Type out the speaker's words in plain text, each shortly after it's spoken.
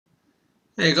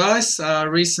Hey guys,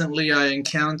 recently I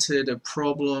encountered a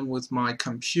problem with my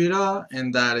computer,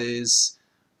 and that is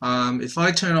if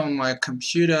I turn on my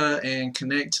computer and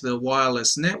connect to the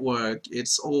wireless network,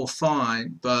 it's all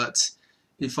fine, but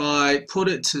if I put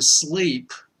it to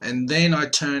sleep and then I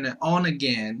turn it on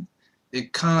again,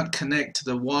 it can't connect to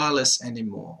the wireless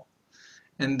anymore.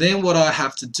 And then what I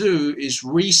have to do is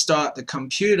restart the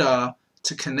computer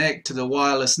to connect to the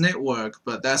wireless network,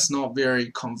 but that's not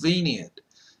very convenient.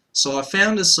 So I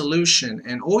found a solution,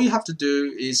 and all you have to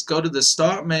do is go to the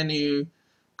start menu,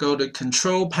 go to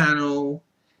control panel,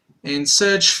 and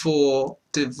search for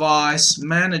device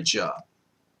manager.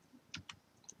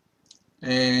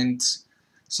 And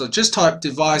so just type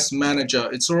device manager.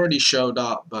 It's already showed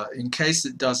up, but in case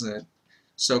it doesn't,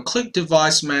 so click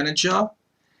device manager,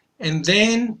 and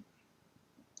then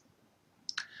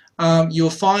you'll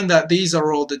find that these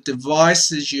are all the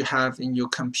devices you have in your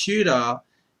computer.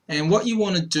 And what you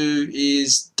want to do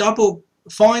is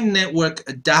find network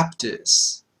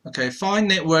adapters. Okay, find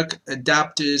network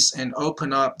adapters and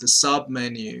open up the sub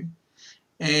menu.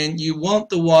 And you want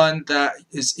the one that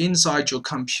is inside your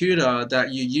computer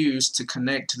that you use to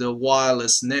connect to the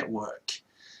wireless network.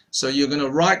 So you're going to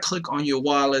right click on your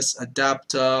wireless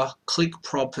adapter, click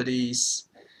properties,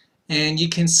 and you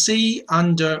can see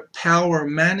under power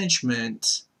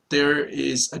management there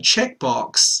is a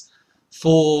checkbox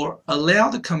for allow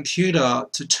the computer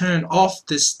to turn off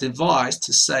this device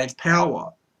to save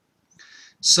power.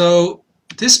 So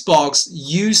this box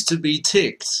used to be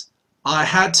ticked. I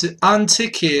had to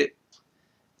untick it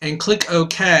and click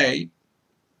OK.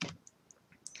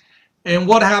 And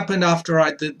what happened after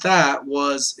I did that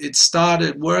was it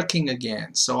started working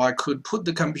again. So I could put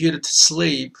the computer to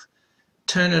sleep,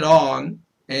 turn it on,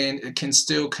 and it can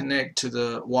still connect to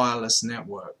the wireless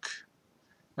network.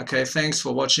 Okay, thanks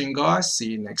for watching guys.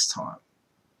 See you next time.